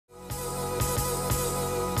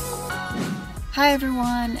Hi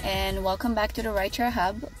everyone, and welcome back to the Rideshare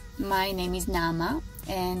Hub. My name is Nama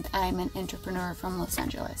and I'm an entrepreneur from Los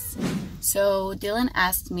Angeles. So Dylan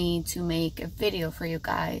asked me to make a video for you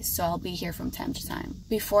guys, so I'll be here from time to time.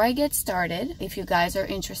 Before I get started, if you guys are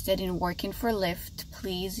interested in working for Lyft,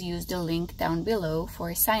 please use the link down below for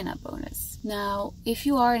a sign-up bonus. Now, if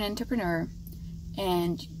you are an entrepreneur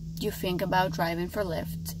and you think about driving for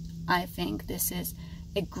Lyft, I think this is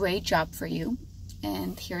a great job for you.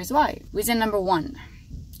 And here's why. Reason number one,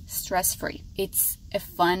 stress-free. It's a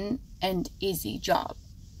fun and easy job.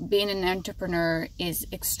 Being an entrepreneur is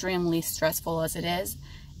extremely stressful as it is,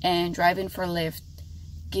 and driving for Lyft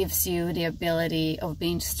gives you the ability of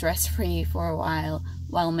being stress-free for a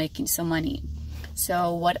while making some money.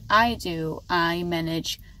 So what I do, I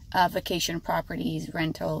manage vacation properties,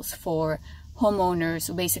 rentals for homeowners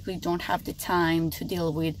who basically don't have the time to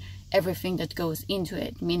deal with everything that goes into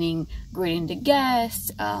it, meaning greeting the guests,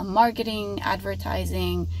 marketing,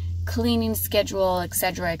 advertising, cleaning schedule,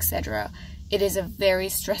 etc., etc. It is a very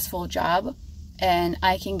stressful job, and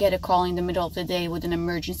I can get a call in the middle of the day with an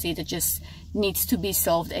emergency that just needs to be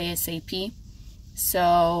solved ASAP.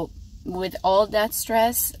 So with all that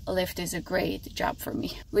stress, Lyft is a great job for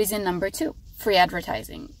me. Reason number two, free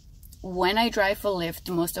advertising. When I drive for Lyft,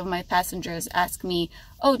 most of my passengers ask me,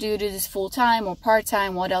 oh, do you do this full-time or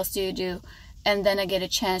part-time? What else do you do? And then I get a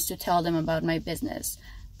chance to tell them about my business.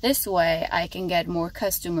 This way, I can get more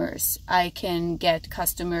customers. I can get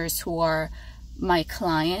customers who are my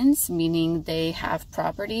clients, meaning they have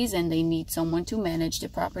properties and they need someone to manage the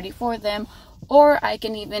property for them. Or I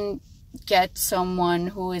can even get someone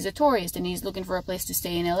who is a tourist and he's looking for a place to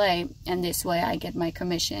stay in LA. And this way, I get my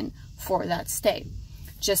commission for that stay.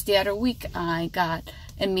 Just the other week, I got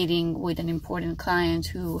a meeting with an important client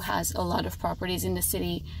who has a lot of properties in the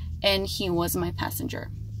city, and he was my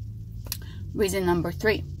passenger. Reason number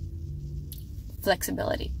three,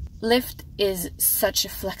 flexibility. Lyft is such a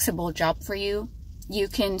flexible job for you. You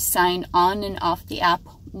can sign on and off the app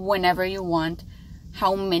whenever you want,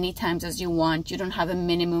 how many times as you want. You don't have a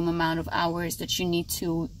minimum amount of hours that you need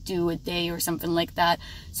to do a day or something like that.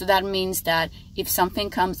 So that means that if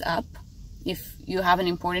something comes up, if you have an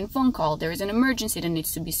important phone call, there is an emergency that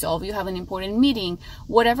needs to be solved, you have an important meeting,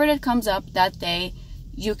 whatever that comes up that day,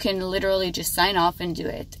 you can literally just sign off and do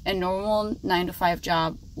it. A normal 9-to-5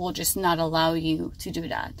 job will just not allow you to do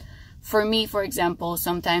that. For me, for example,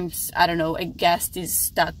 sometimes, I don't know, a guest is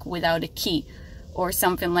stuck without a key or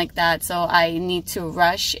something like that, so I need to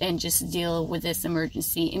rush and just deal with this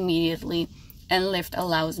emergency immediately, and Lyft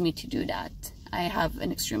allows me to do that. I have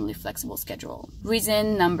an extremely flexible schedule.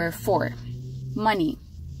 Reason number four, money.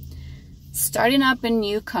 Starting up a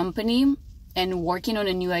new company and working on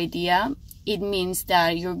a new idea, it means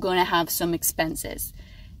that you're going to have some expenses.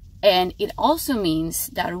 And it also means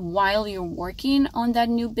that while you're working on that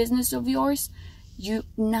new business of yours, you're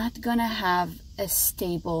not going to have a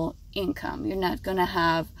stable income. You're not going to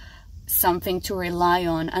have something to rely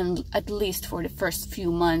on, and at least for the first few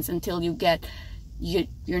months until you get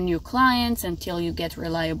your new clients, until you get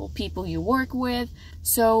reliable people you work with.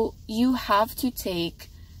 So you have to take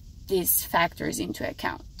these factors into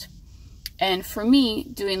account. And for me,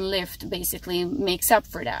 doing Lyft basically makes up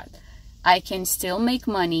for that. I can still make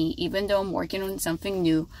money even though I'm working on something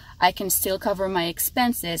new. I can still cover my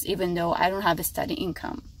expenses even though I don't have a steady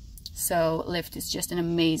income. So Lyft is just an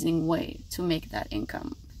amazing way to make that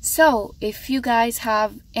income. So if you guys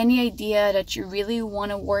have any idea that you really want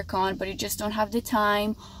to work on, but you just don't have the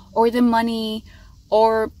time or the money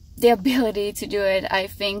or the ability to do it, I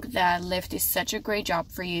think that Lyft is such a great job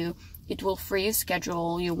for you. It will free your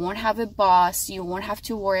schedule. You won't have a boss. You won't have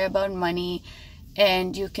to worry about money,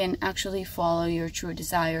 and you can actually follow your true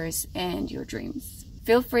desires and your dreams.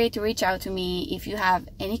 Feel free to reach out to me if you have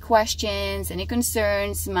any questions, any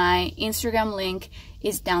concerns. My Instagram link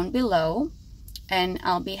is down below, and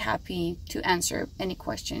I'll be happy to answer any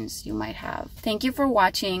questions you might have. Thank you for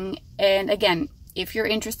watching. And again, if you're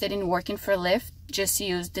interested in working for Lyft, just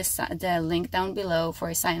use the link down below for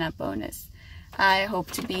a sign-up bonus. I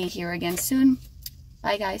hope to be here again soon.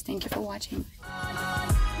 Bye guys, thank you for watching.